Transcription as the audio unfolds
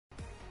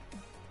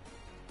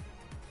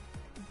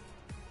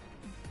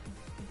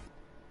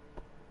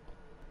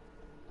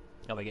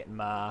I'll be getting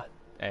my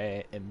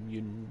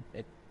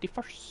immunity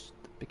first,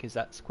 because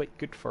that's quite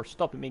good for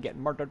stopping me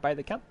getting murdered by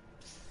the camps.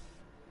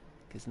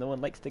 Because no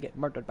one likes to get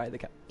murdered by the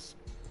camps.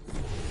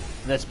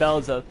 The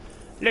spell's a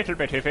little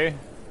bit iffy.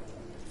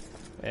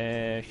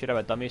 Should have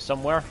a dummy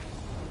somewhere.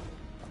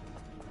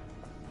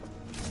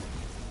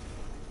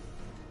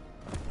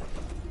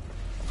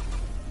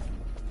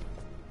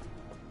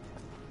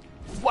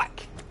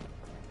 Whack!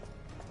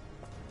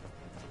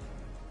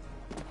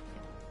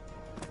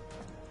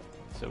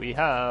 So we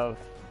have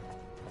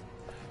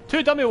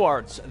 2 dummy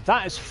wards.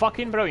 That is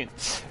fucking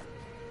brilliant.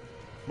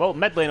 Well,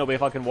 mid lane will be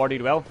fucking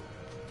warded well.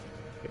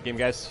 Good game,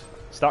 guys.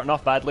 Starting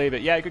off badly,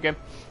 but yeah, good game.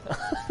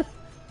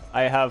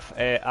 I have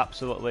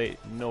absolutely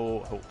no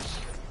hopes.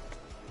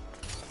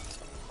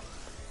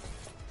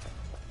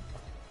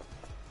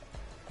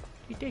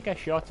 You take a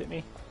shot at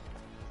me.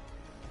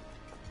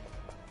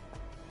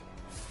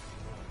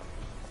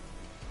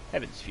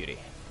 Heaven's Fury.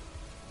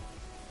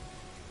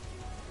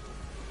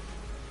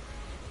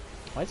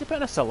 Why is he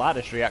putting a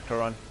Solaris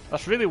reactor on?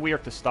 That's really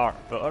weird to start,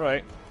 but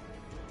alright.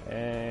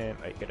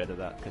 Right, get rid of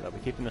that, because I'll be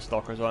keeping the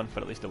Stalkers on for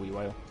at least a wee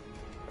while.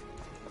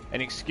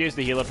 And excuse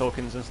the healer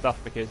tokens and stuff,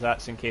 because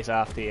that's in case I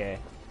have to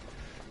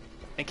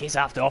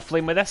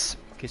offlane with this,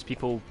 because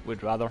people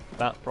would rather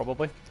that,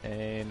 probably.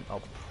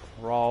 I'll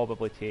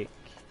probably take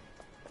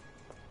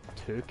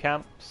 2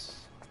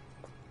 camps.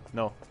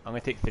 No, I'm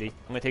going to take 3. I'm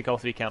going to take all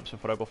 3 camps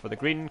before I go for the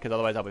green, because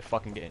otherwise I'll be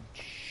fucking getting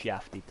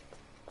shafted.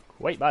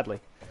 Quite badly.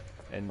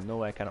 And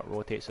no, I cannot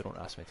rotate, so don't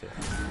ask me to.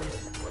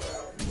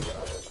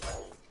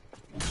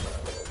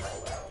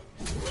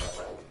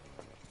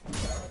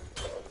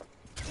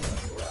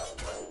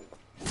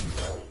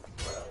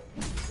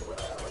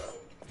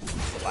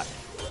 Go back.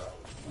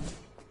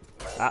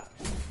 Ah.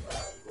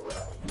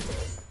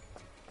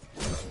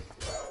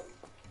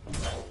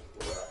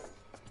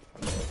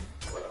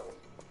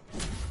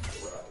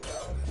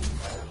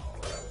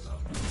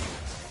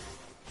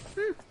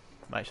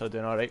 I'm actually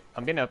doing alright.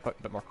 I'm getting a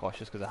bit more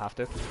cautious because I have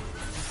to.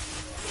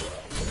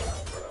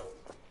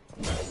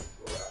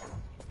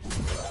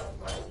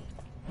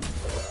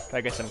 Try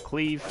to get some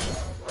cleave.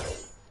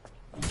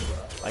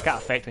 Like that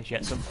effect when she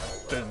hits him.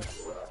 Boom.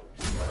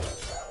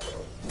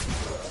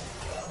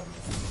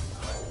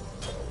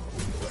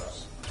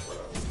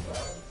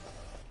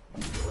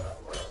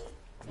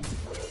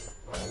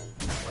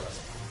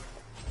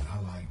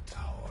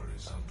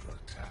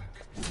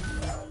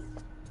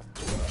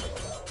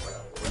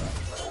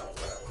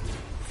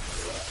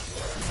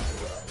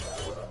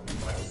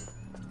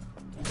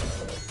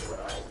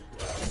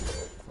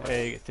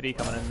 Hey, you get 3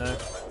 coming in now.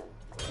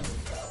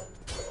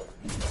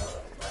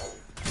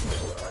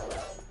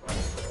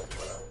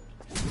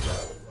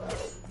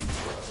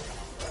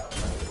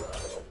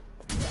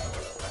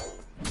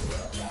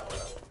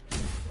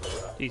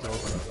 Jeez, oh,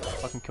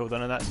 fucking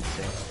cooldown on that's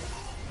insane.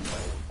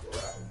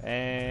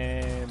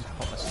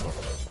 Pop my slow.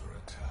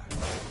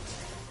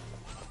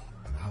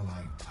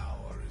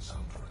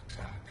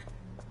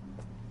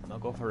 I'll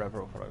go for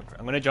river.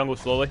 I'm gonna jungle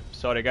slowly.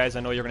 Sorry guys,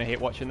 I know you're gonna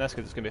hate watching this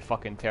because it's gonna be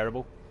fucking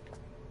terrible.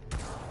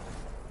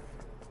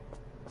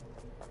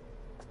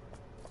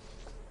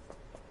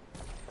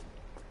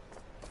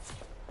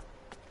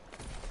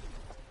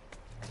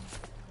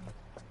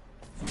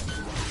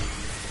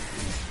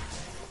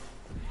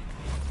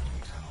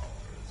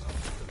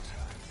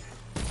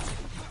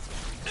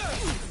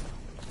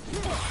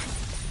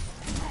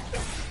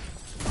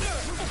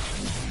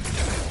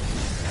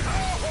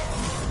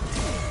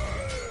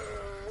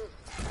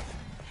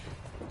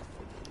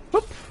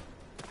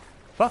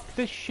 Fuck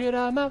this shit,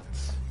 I'm out.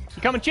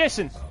 You coming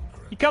chasing?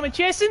 You coming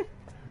chasing?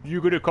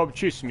 You gonna come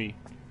chase me?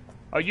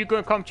 Are you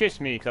gonna come chase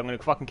me? Because I'm gonna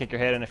fucking kick your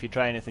head in if you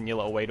try anything, you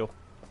little wido.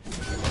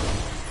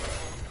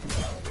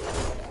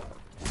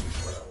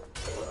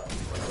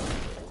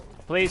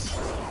 Please,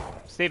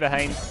 stay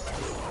behind.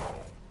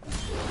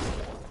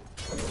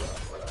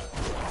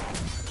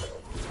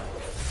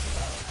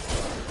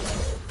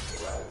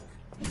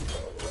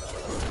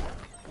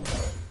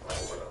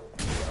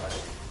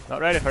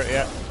 Not ready for it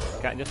yet.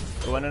 Can't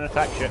just go in and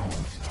attack shit.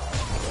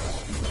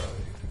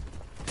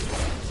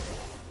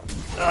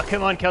 Oh,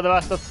 come on, kill the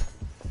bastard.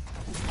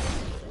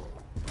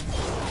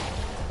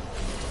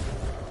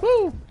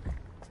 Woo!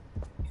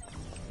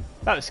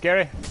 That was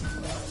scary.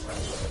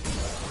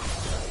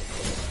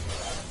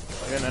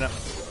 Wait a minute.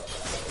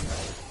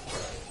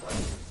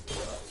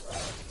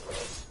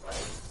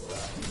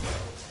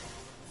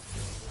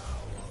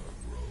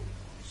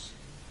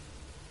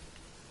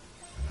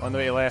 On the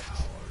way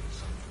left.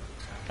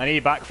 I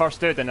need back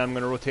first, dude, and I'm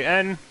going to rotate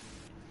in.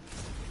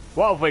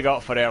 What have we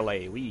got for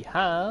early? We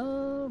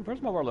have...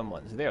 Where's my whirling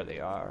ones? There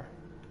they are.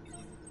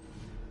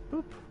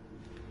 Boop.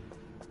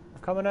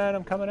 I'm coming in,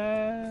 I'm coming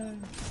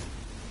in.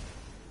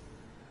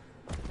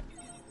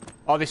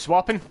 Oh, they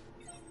swapping?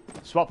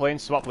 Swap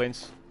lanes, swap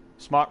lanes.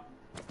 Smart.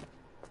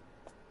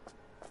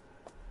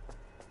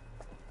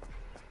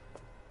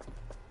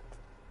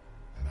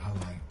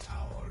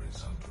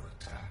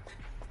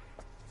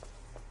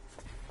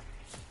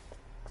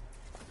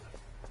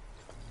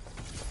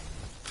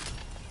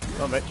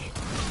 Come on,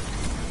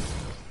 bitch.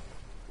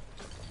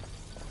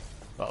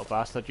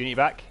 bastard. You need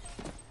back?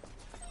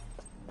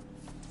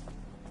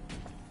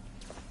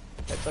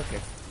 It's okay.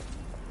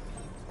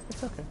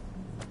 It's okay.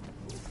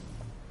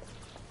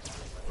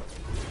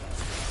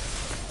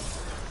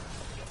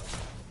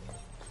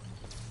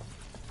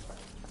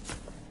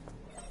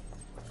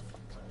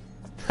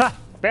 Ha!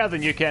 Better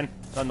than you can,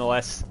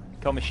 nonetheless.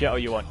 Call me shit all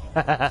you want.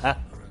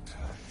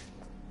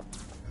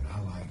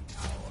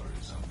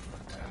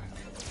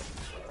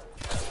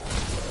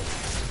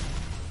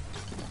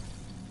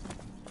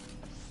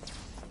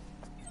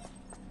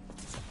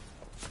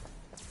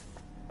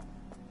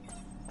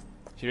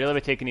 Should you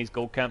really be taking these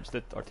gold camps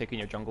that are taking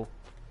your jungle?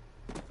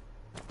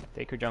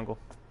 Take your jungle.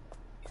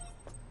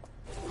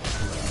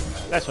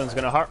 This one's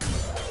gonna hurt.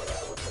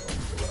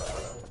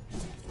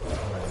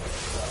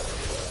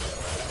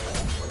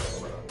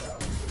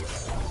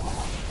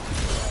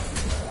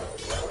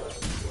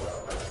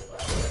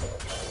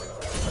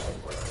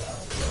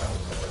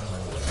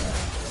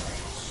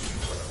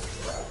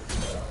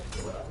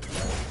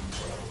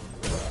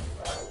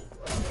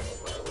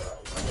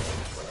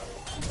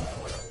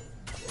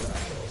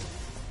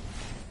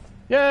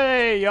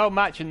 Yay! Y'all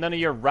matching none of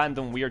your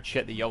random weird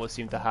shit that you always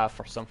seem to have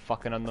for some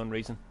fucking unknown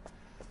reason.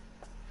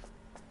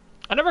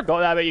 I never got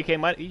that about you,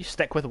 Kane. You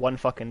stick with one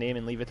fucking name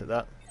and leave it at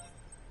that.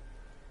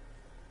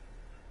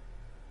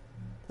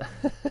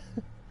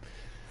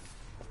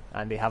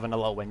 Andy having a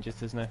little whinge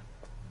just is now.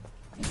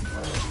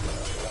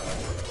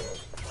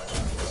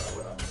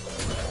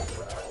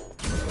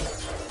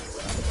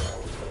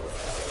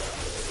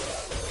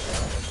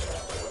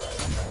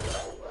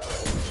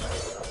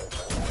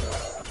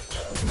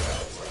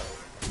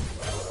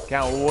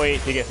 Can't wait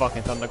to get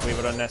fucking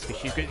Thundercleaver on this,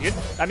 because she's good.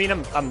 I mean,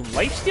 I'm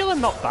lifestealing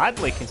not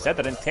badly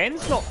considering.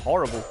 10's not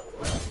horrible.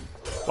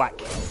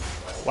 Whack.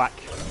 Whack.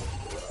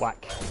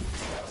 Whack.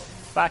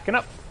 Backing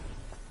up.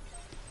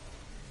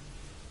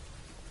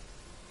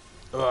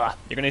 Ugh.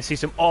 You're going to see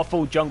some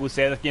awful jungle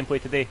Serath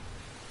gameplay today,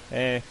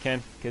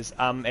 Ken, because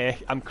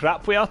I'm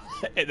crap with her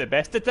at the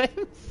best of times.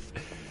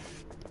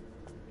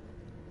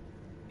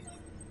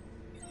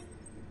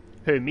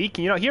 Who, me?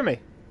 Can you not hear me?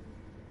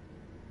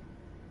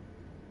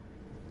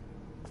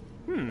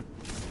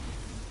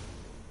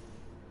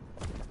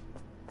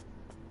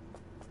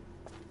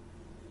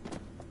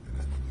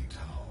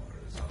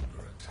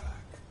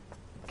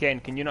 Ken,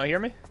 can you not hear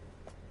me?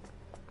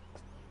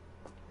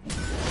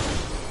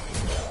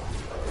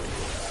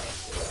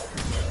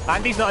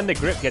 Andy's not in the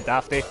group yet,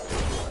 Dafty.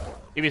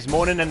 He was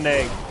moaning in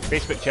the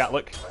Facebook chat,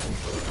 look.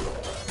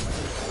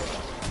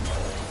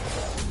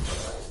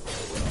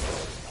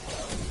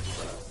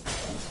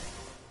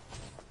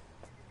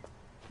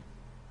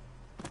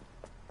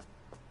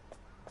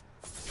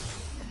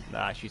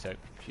 Nah, she's out.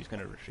 She's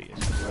gonna retreat.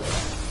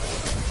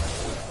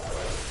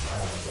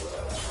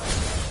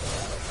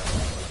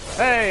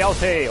 Hey, I'll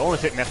say, only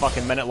took me a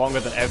fucking minute longer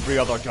than every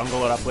other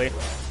jungler I play.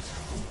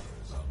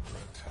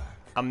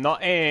 I'm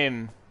not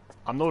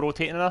not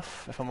rotating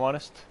enough, if I'm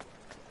honest.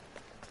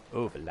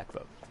 Oh, black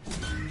belt.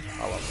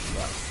 I love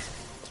that.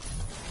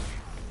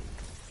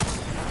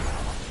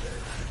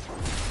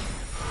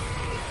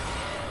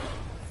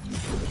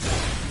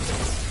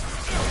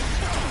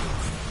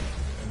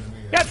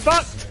 Get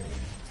fucked!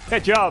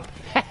 Good job!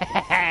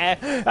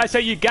 That's how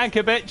you gank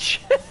a bitch!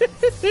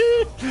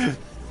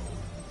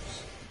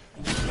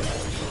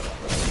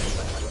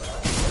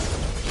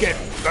 Get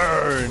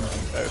burned!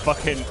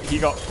 Fucking, he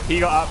got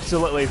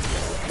absolutely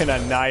fucking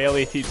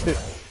annihilated.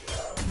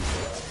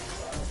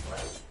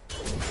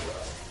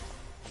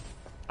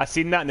 I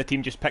seen that and the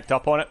team just picked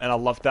up on it, and I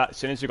loved that. As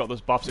soon as we got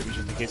those buffs, it was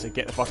just a case of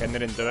get the fuck in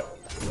there and do it.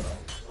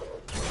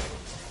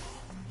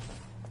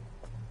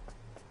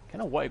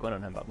 Kinda what going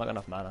on him, but I've not got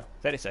enough mana.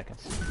 30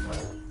 seconds.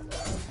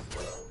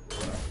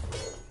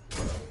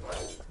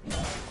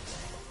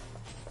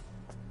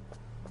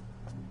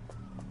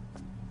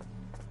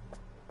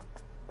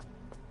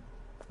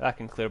 I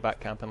can clear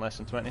back camp in less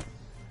than 20.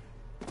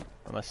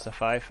 Unless it's a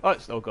 5. Oh,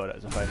 it's, oh god, it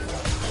is a 5.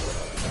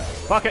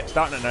 Fuck it,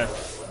 starting it now.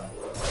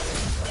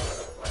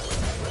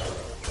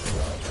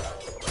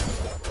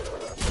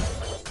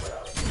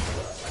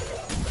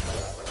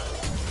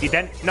 He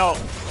didn't. No.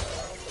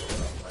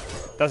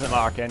 Doesn't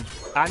matter, Ken.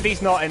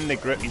 Andy's not in the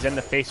group, he's in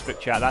the Facebook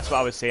chat. That's what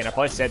I was saying. I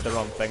probably said the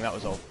wrong thing, that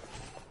was all.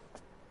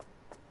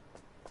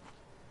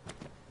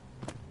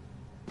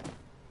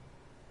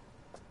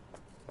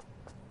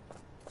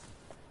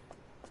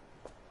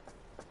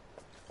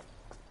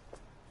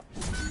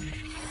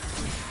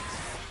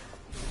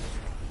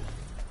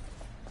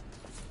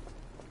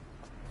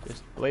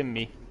 Just blame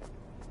me.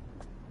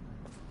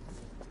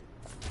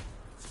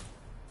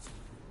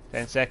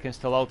 10 seconds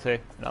till ulti,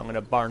 and I'm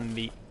gonna burn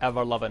the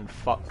ever-loving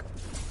fuck.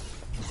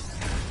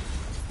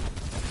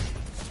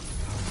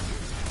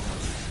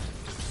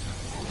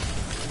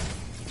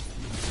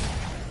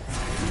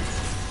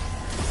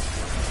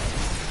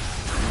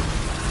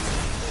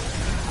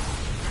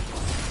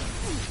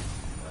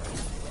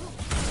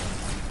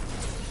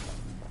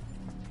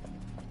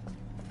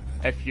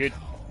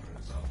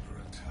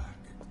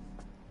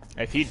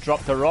 If he'd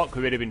dropped a rock,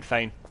 we would have been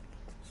fine.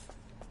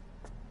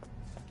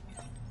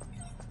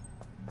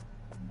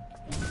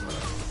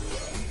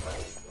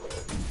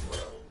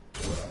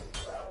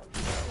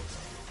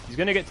 He's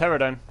gonna get tower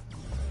down.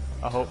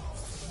 I hope.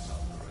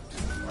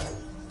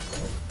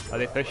 Are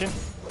they pushing?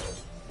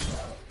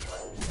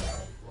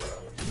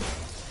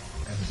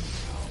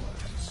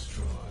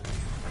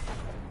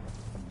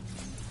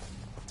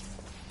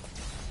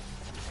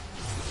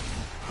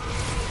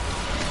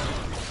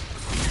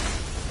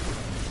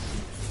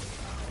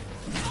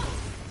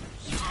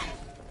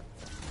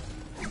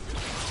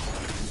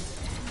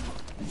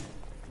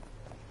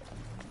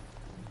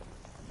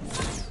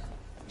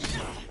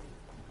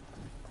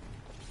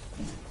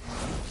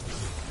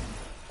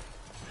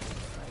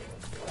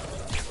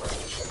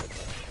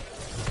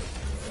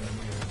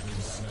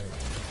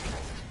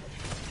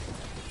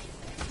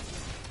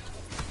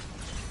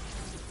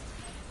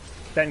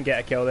 Didn't get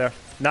a kill there.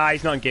 Nah,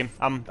 he's not in game.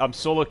 I'm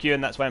solo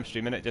queuing, that's why I'm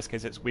streaming it, just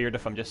because it's weird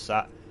if I'm just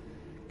sat.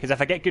 Because if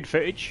I get good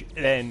footage,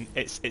 then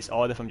it's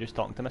odd if I'm just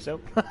talking to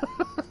myself.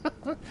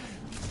 At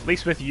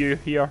least with you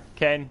here,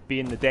 Ken,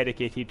 being the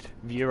dedicated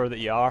viewer that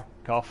you are.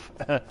 Cough.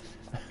 Get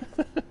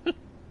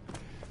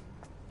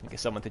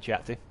someone to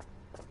chat to.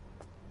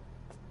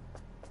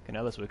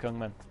 Canilla's Wukong,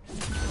 man.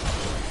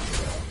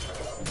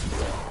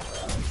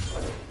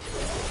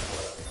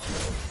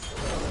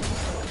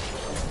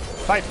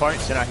 5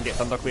 points and I can get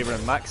Thundercleaver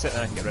and max it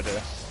and I can get rid of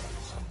this.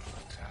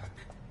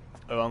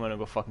 Oh, I'm gonna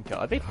go fucking kill.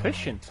 Are they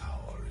pushing?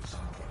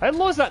 How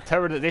low is that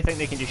tower that they think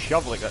they can just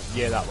shove like that?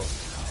 Yeah, that low.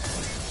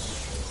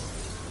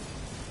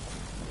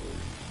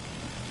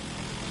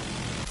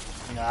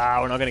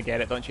 Nah, we're not gonna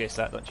get it. Don't chase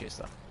that, don't chase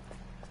that.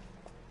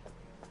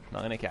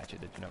 Not gonna catch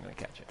it, dude. You're not gonna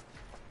catch it.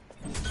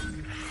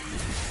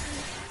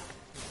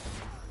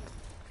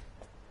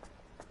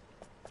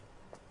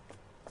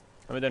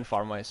 How are we doing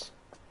farm-wise?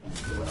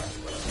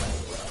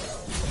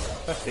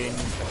 15,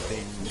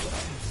 15.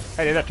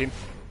 Hey, the other team.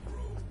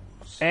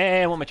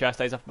 And want my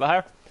chastise up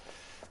higher.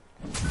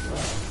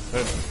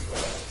 Boom.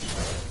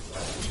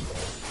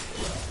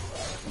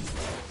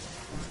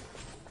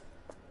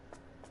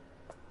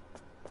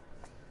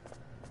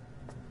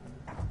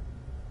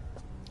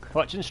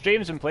 Watching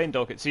streams and playing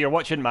Docket. So you're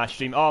watching my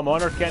stream. Oh, I'm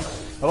honoured, Ken.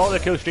 Of all the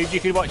cool streams you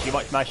could watch, you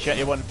watch my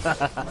shitty one.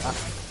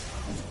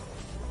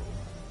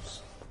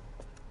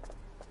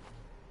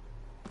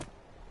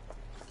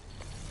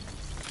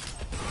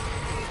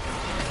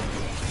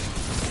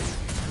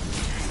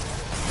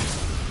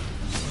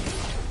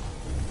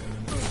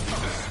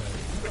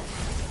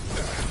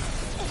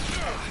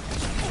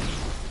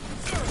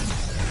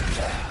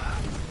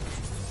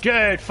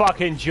 Good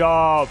fucking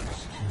job!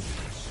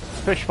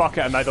 Let's push fuck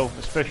it a middle.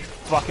 Let's push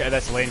fuck it of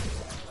this lane.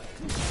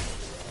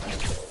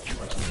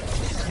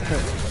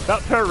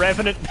 That poor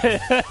Revenant.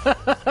 I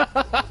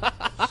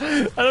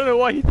don't know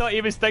what he thought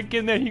he was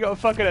thinking there. He got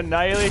fucking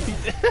annihilated.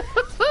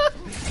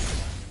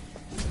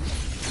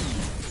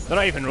 They're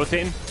not even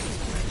rotating.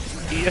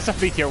 It's a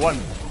free tier 1.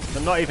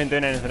 They're not even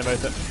doing anything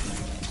about it.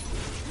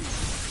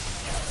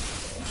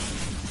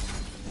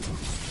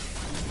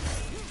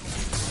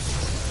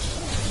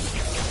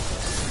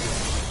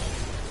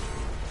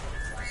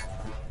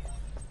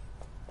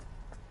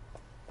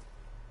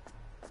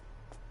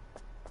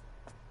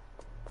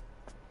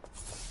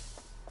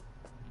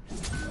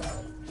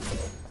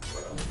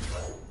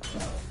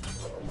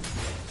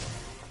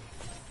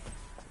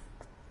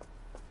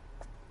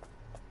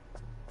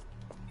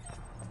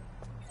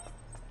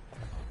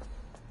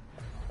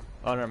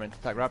 Oh, never mind.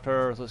 Attack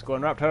Raptors. Let's go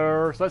on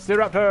Raptors. Let's do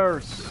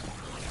Raptors.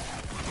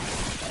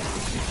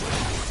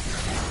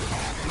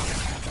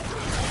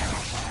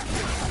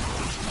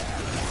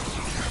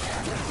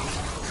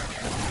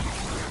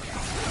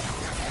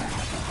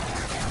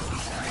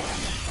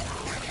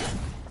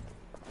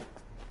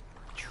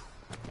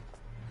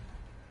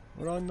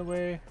 We're on the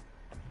way.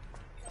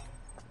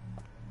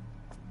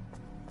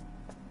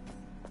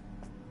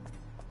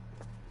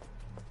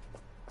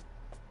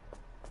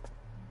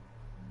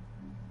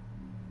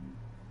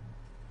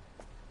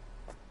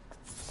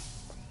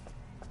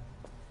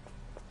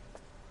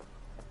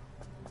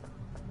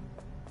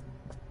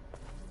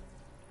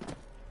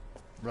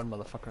 Run,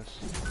 motherfuckers.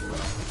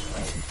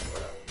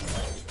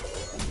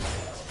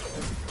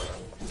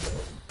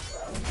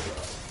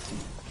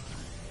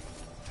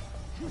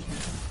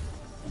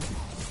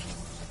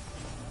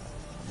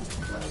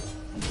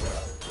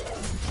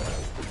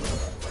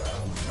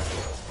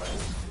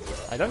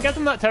 I don't get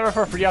them that tower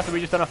for free after we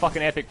just done a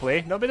fucking epic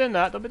play. Don't be doing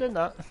that, don't be doing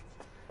that.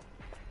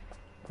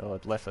 Oh,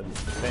 it left it.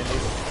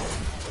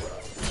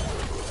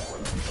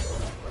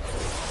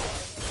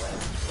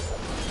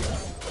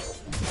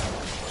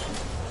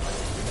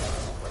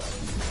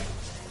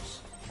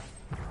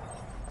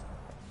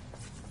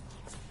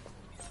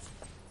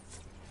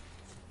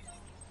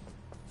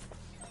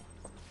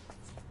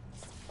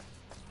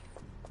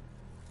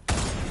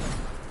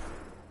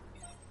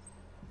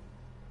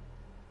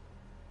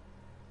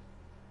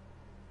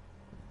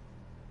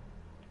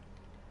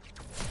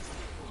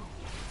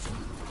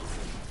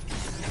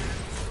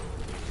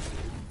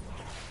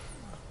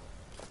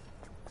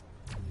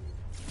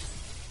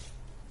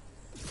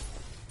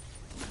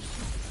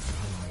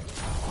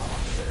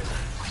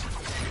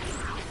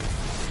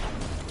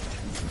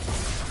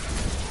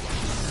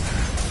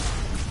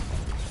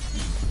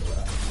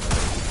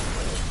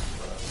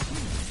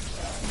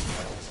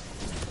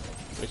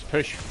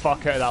 push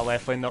fuck out of that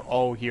left lane. They're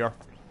all here.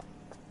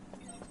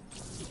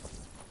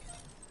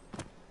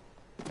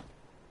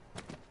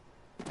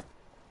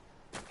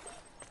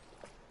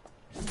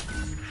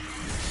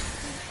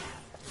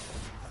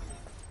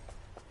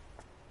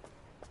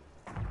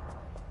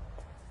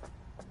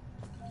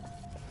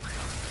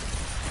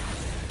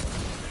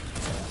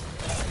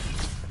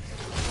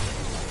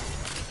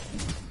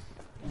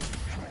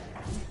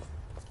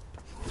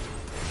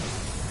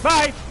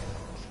 Bye!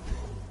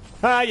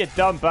 Ah, you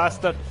dumb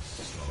bastard.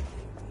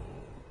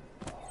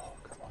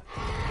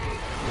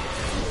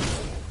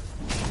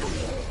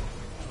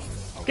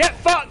 Get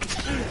fucked!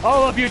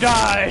 All of you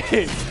die!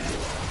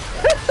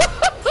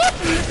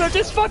 They're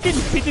just fucking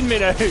beating me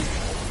now.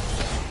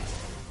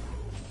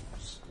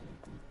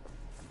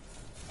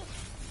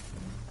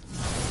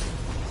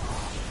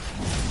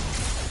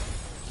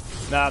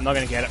 Nah, I'm not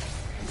gonna get it.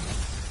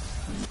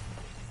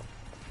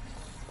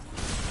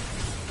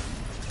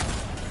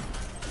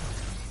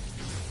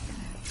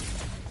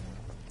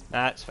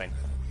 Nah, it's fine.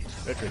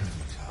 Good.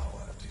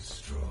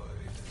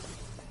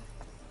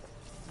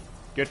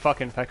 Good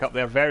fucking pickup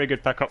there. Very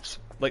good pickups.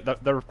 Like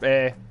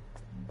they're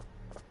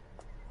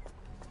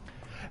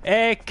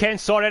Ken,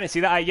 sorry I didn't see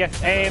that. Yeah,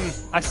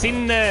 I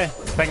seen the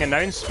thing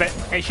announced, but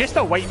it's just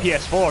a white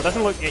PS4.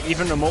 Doesn't look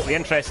even remotely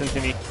interesting to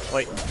me.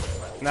 Like,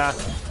 nah.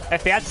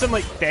 If they had some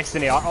like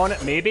Destiny art on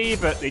it, maybe,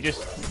 but it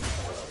just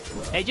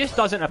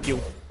doesn't appeal.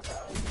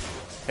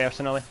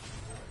 Personally.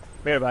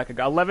 Bear back. I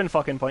got 11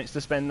 fucking points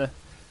to spend.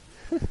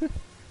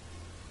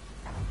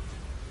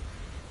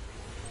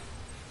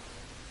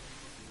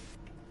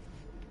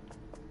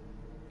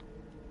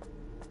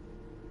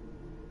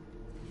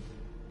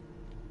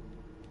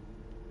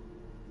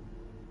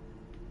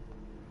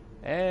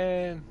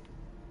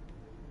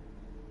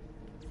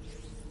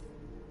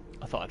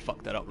 I thought I'd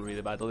fucked that up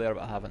really badly there,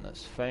 but I haven't.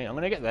 That's fine. I'm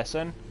gonna get this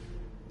in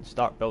and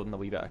start building a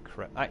wee bit of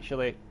crit.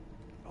 Actually,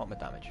 oh, my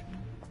damage.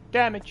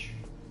 Damage!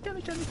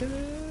 Let's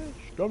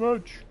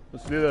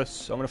do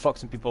this. I'm gonna fuck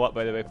some people up,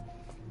 by the way.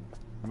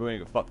 I'm going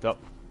to get fucked up.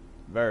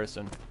 Very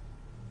soon.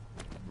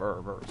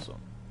 Very soon.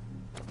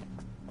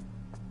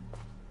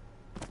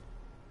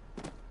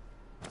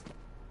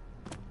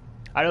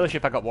 I really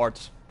should pick up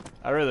wards.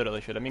 I really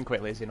should. I'm being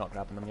quite lazy not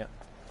grabbing them yet.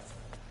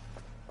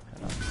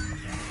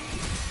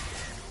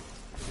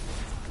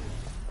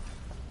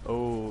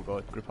 Oh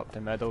god, group up to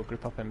middle,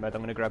 group up in mid.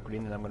 I'm gonna grab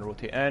green and I'm gonna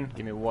rotate in.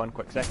 Give me 1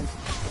 quick second.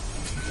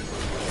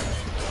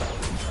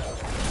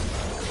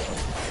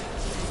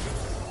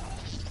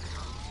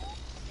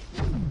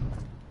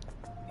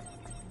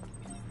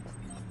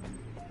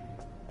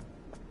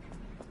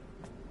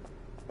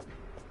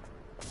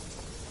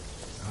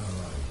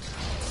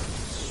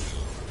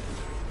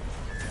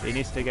 He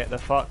needs to get the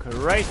fuck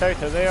right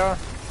out of there.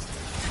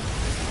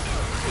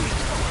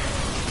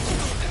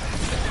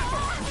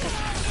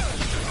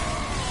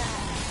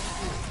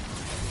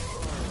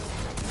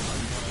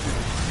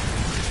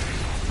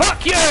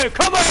 Fuck you!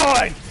 Come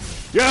on!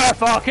 You're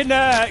fucking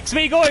next!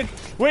 Where you going?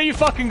 Where are you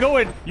fucking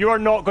going? You are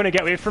not going to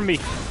get away from me.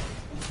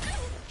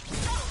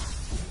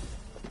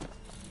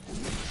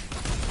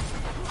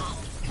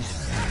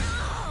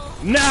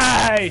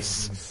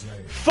 Nice!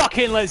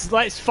 Fucking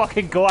let's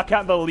fucking go. I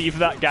can't believe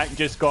that gank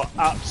just got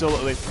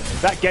absolutely...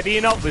 That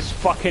Gideon up was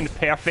fucking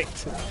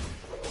perfect.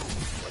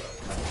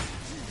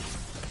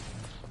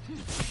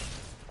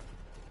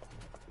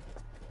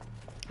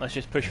 Let's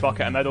just push fuck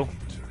it in middle.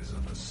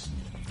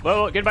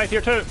 Well, goodbye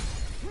tier 2.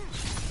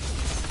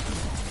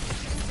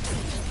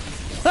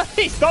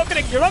 He's not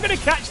gonna... You're not gonna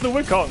catch the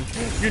Wukong.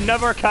 You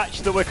never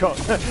catch the Wukong.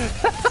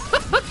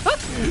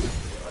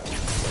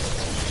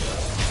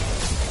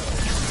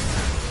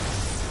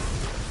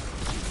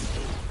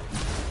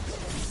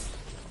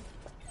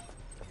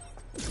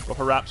 Go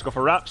for wraps, go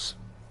for wraps.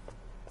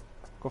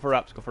 Go for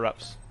wraps, go for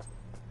wraps.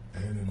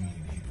 Could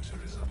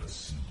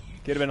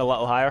have been a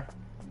little higher.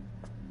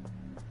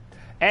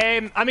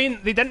 I mean,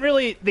 they didn't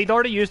really... They'd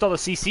already used all the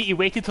CC. He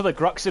waited till the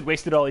Grux had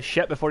wasted all his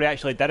shit before he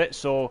actually did it,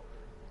 so...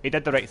 He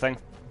did the right thing.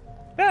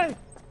 Hey!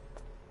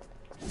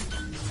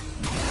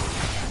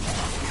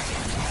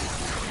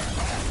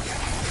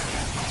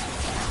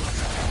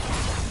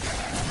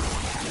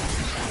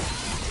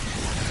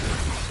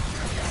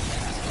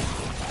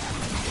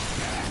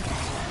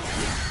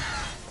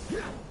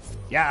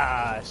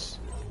 Yes!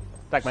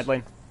 Back mid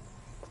lane.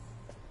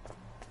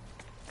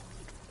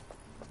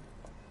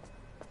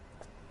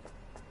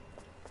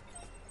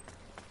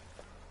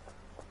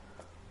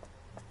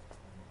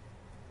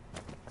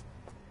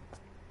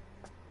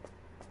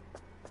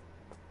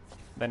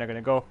 Then they're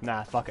gonna go.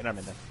 Nah, fuck it, never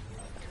mind then.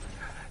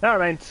 Never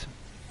mind.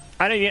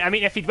 I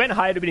mean, if he'd went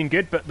higher, it would have been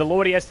good, but the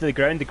lower he is to the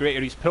ground, the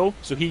greater his pull,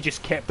 so he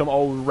just kept them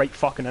all right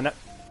fucking in it.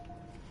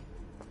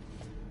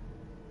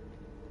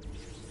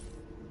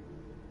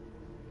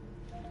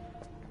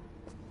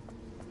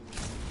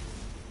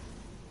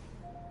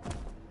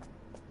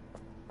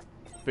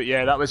 But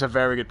yeah, that was a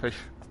very good push.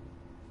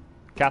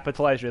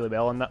 Capitalised really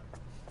well on that.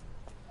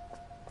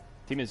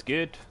 Team is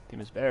good.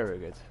 Team is very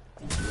good.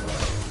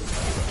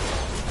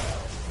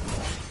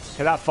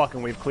 Okay, that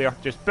fucking wave clear.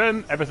 Just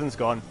boom, everything's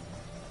gone.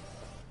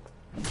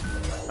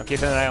 I'm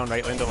keeping an eye on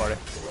right lane, don't worry.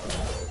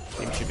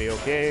 Team should be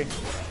okay.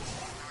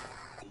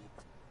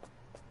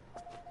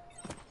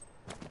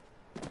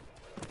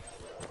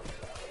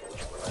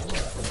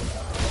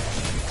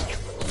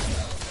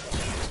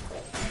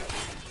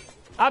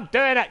 I'm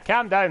doing it!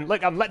 Calm down!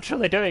 Look, I'm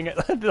literally doing it!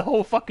 The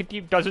whole fucking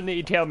team doesn't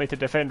need to tell me to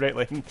defend right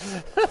lane.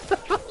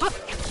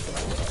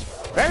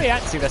 Very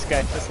antsy, this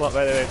guy. This lot,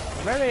 by the way.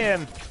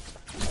 Very,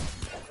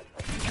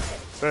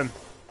 Boom.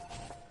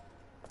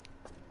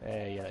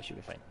 Yeah, that should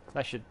be fine.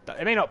 That should...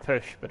 It may not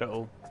push, but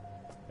it'll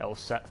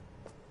sit.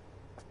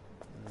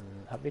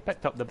 Have they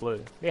picked up the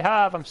blue? They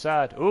have! I'm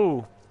sad.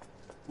 Ooh!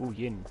 Ooh,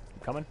 Yin.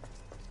 You coming?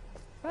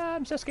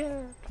 I'm so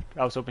scared.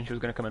 I was hoping she was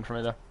going to come in from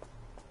me there.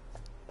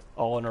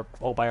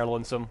 All by her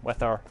lonesome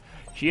with her.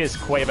 She is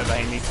quite a bit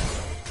behind me.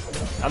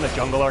 I'm the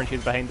jungler and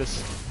she's behind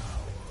us.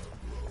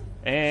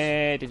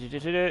 Yeah,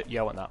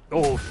 I want that.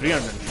 Oh,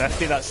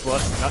 350, that's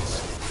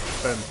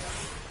boom.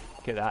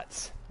 Look at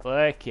that.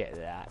 Look at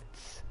that.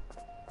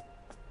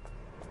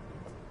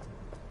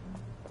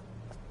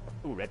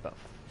 Ooh, red buff.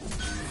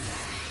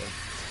 Okay.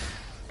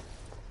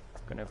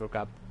 Gonna go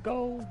grab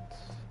gold.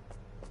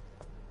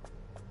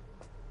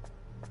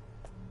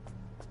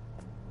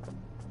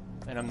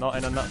 And I'm not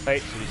in on that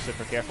fight, so be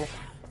super careful.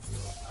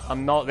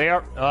 I'm not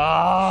there.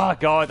 Ah,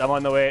 God, I'm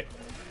on the way.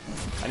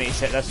 I need to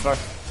set this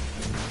first.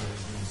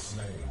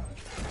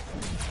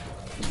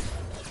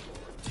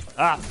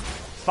 Ah,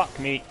 fuck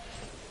me.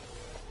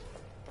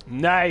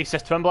 Nice,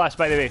 this twin blast,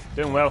 by the way,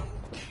 doing well.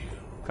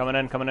 Coming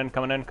in, coming in,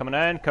 coming in, coming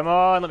in. Come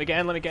on, let me get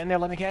in, let me get in there,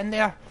 let me get in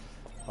there.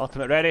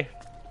 Ultimate ready.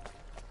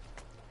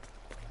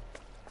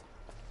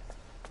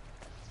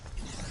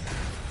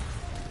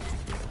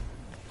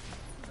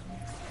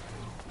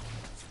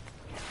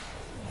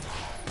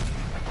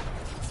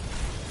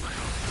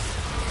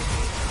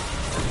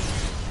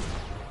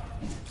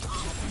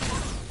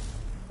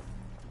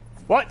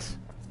 What?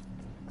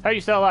 How are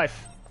you still alive?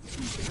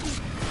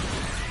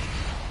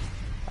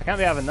 I can't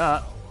be having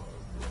that.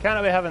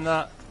 Can't be having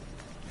that.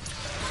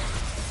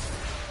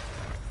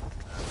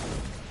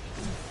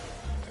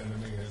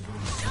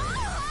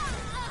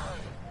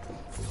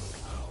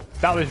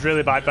 That was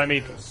really bad by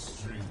me.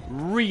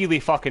 Really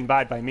fucking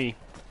bad by me.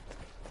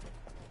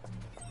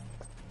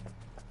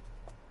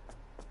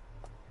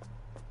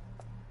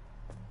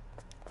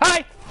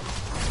 Hi!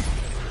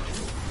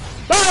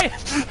 Bye!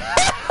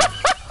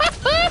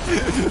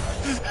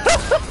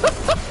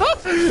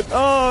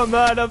 Oh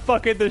man, I'm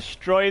fucking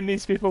destroying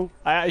these people.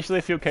 I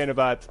actually feel kind of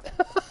bad.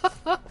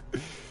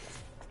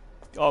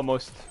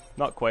 Almost.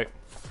 Not quite.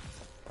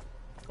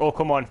 Oh,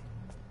 come on.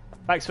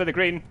 Thanks for the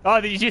green.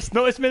 Oh, did you just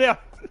notice me there?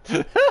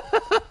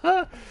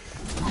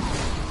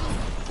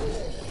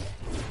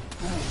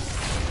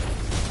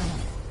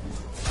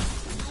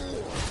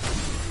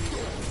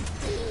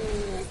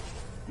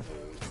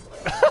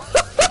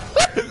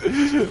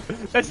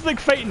 This is like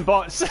fighting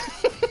bots.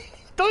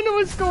 Don't know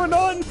what's going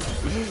on.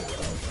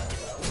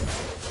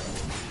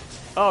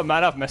 Oh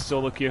man, I've missed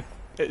solo queue.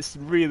 It's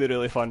really,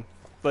 really fun.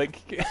 Like...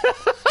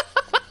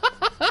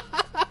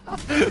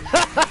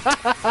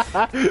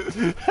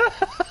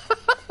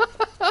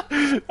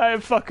 I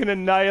have fucking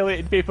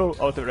annihilated people.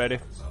 Ultimate ready.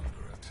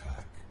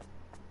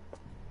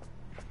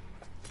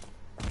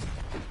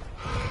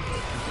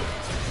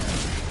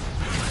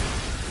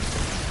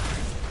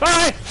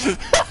 Bye!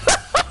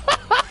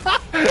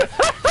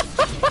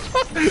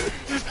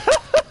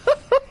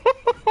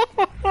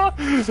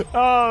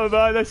 Oh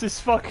man, this is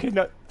fucking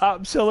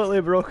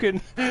absolutely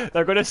broken.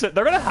 They're gonna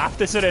have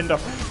to surrender. They're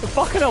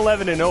fucking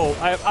 11-0.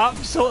 I am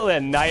absolutely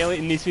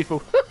annihilating these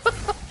people.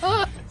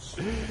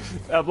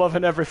 I'm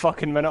loving every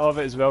fucking minute of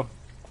it as well.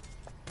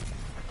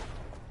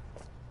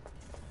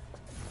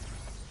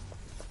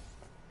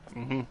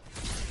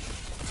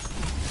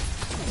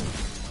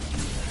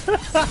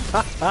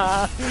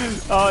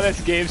 Oh,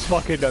 this game's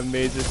fucking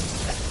amazing.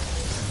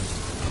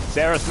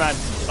 Serath, man.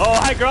 Oh,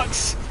 hi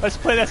Grux! Let's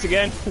play this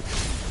again.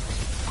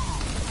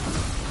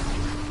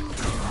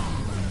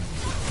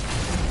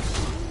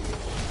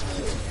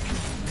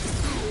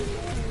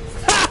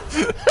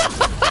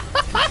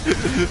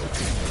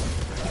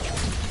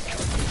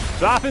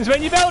 What happens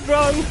when you build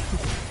wrong?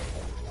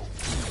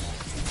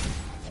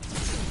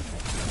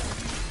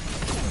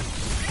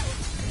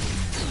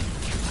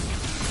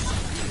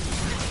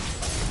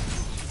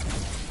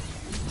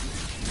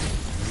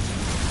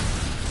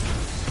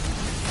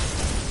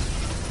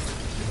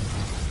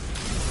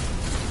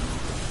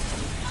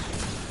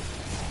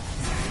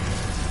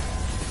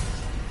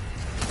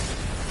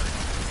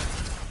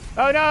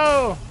 Oh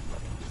no!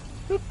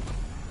 Oop.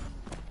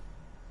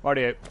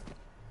 Already out.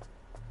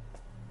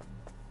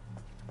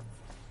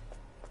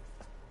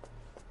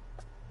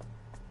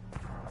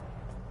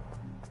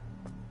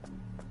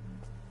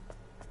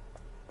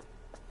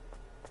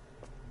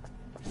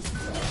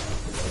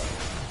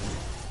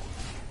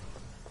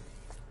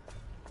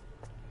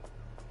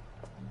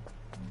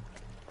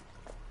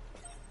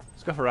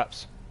 Let's go for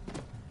reps.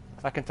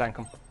 I can tank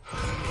him.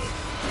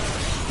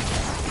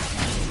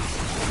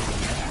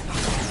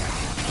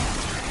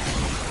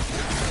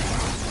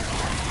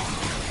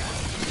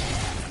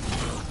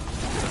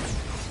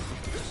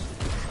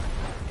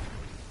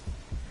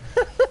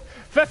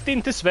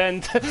 15 to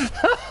spend.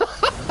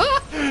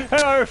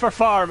 However, for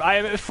farm, I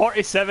am at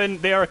 47.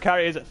 Their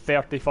carry is at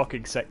 30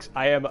 fucking 6.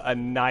 I am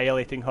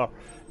annihilating her.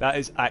 That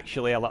is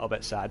actually a little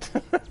bit sad.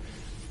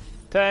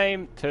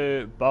 Time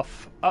to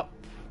buff up.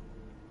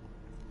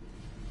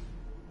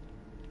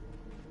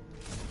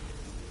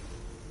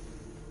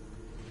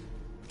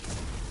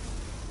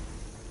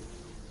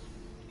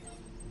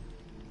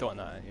 Don't want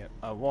that in yet.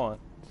 I want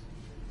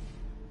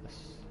this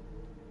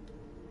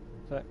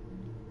 6,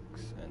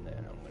 and then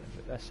I'm going to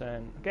put this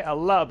in. Get a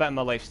little bit of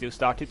my lifesteal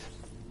started.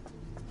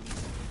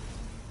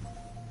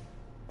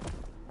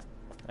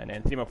 And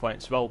then 3 more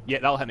points. Well, yeah,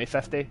 that'll hit me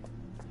 50.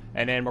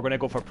 And then we're going to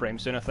go for Prime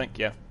soon, I think.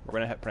 Yeah, we're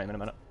going to hit Prime in a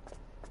minute.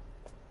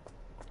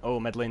 Oh,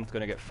 mid lane's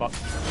going to get fucked.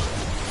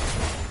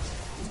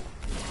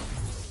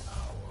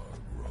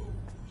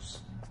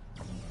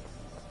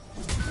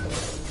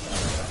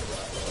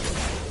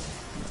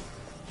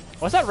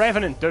 What's that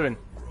Revenant doing?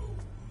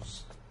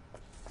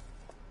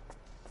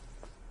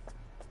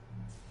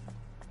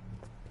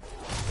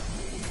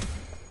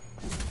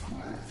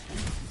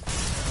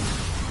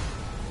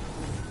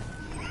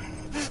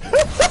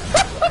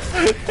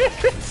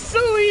 It's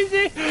so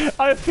easy!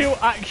 I feel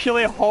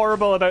actually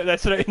horrible about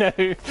this right now.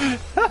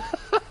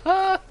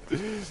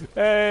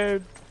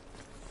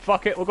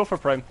 Fuck it, we'll go for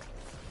Prime.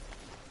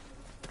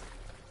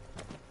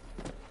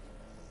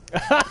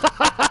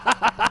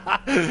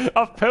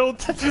 I've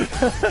pulled.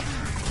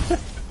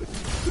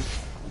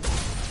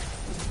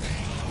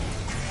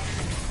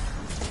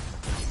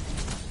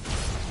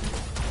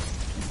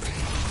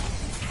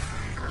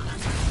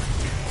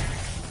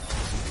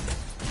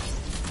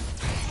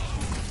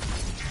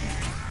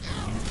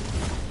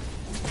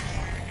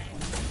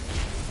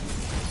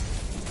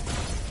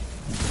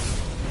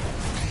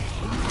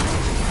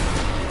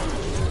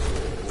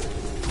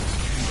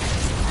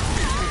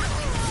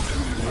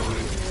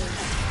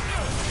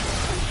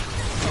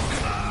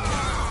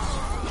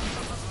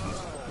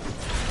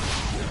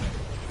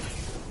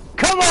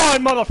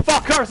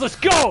 Motherfuckers, let's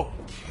go!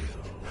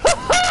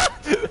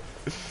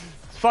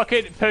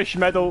 Fucking push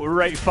middle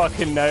right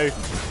fucking now.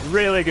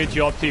 Really good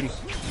job, team.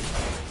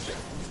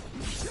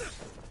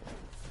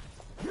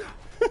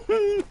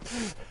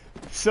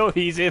 So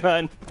easy,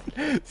 man.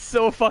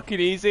 So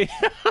fucking easy.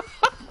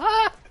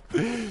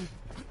 Good,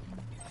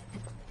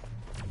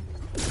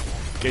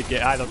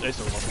 yeah, I don't do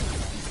so well.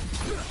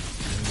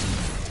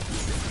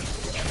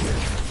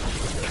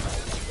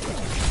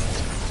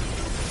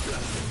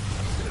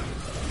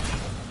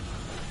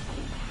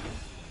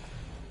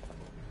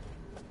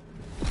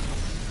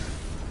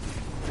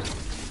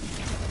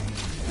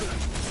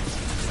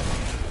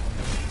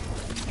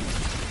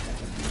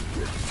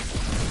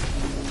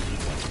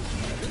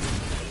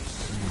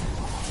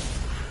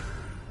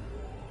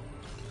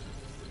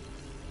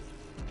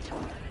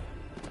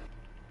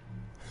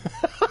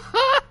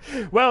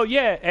 Well,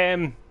 yeah,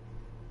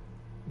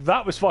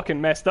 that was fucking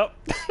messed up.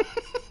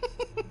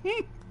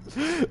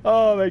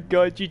 Oh my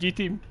god, GG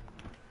team.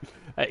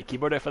 Hey,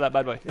 keyboard out for that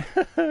bad boy.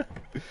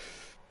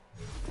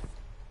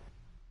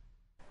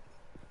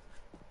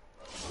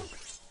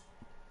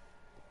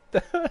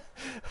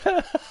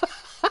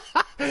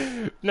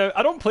 Now,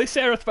 I don't play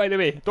Serath, by the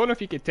way. Don't know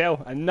if you could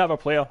tell. I never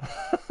play her.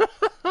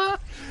 Oh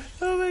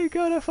my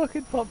god, I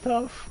fucking popped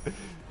off.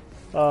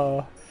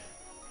 Oh.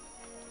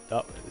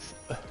 That was...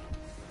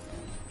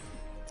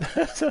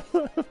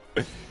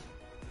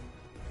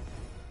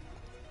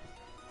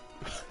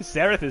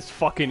 Serath is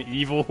fucking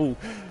evil.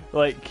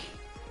 Like,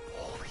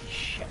 holy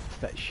shit,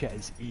 that shit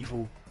is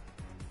evil.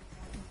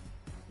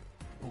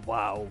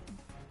 Wow.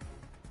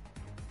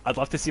 I'd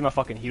love to see my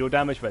fucking hero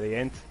damage by the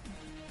end.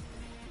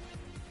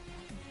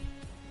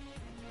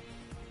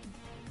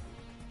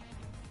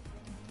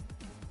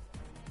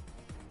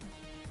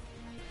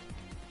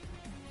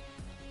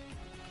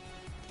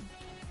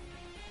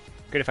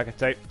 Good if I could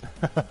type.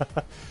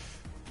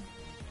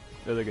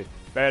 Really good.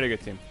 Very good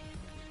team.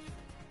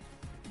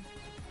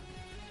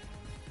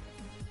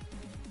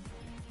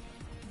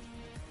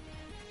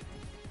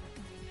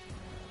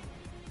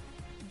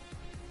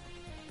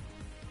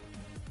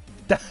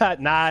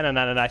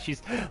 Nah.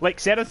 She's like,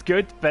 Serath's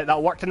good, but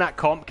that worked in that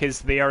comp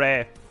because they're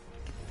I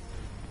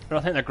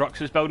don't think their Grux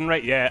was building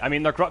right. Yeah, I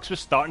mean their Grux was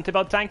starting to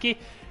build tanky,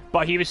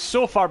 but he was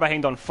so far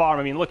behind on farm.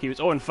 I mean, look, he was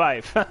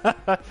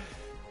 0-5.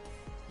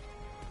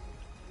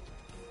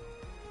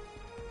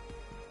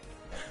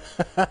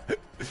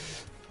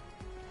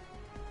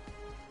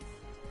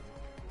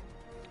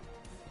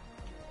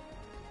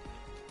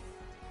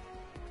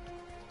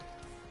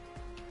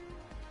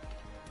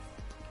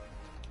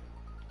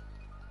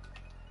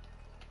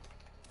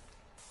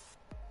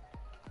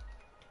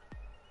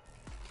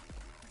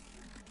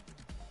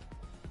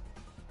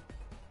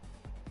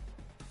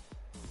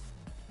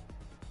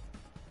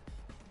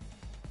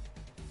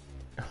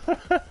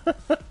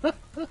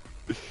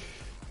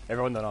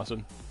 Everyone done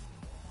awesome.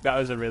 That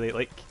was a really,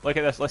 like, look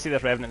at this, let's see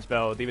this Revenant's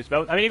build. He was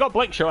built, I mean, he got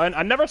Blink Shot in.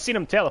 I've never seen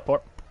him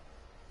teleport.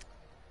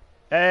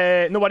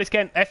 No worries,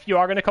 Ken. If you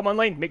are going to come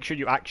online, make sure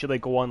you actually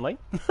go online.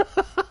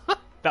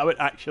 That would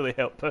actually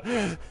help.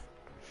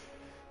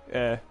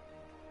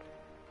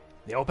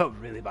 They all built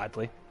really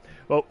badly.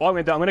 Well, what I'm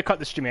going to do, I'm going to cut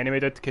the stream anyway,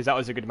 dude, because that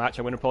was a good match.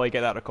 I'm going to probably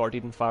get that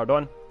recorded and fired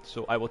on.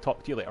 So I will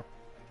talk to you later.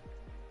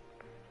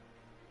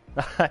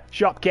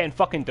 Shut up, Ken.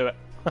 Fucking do it.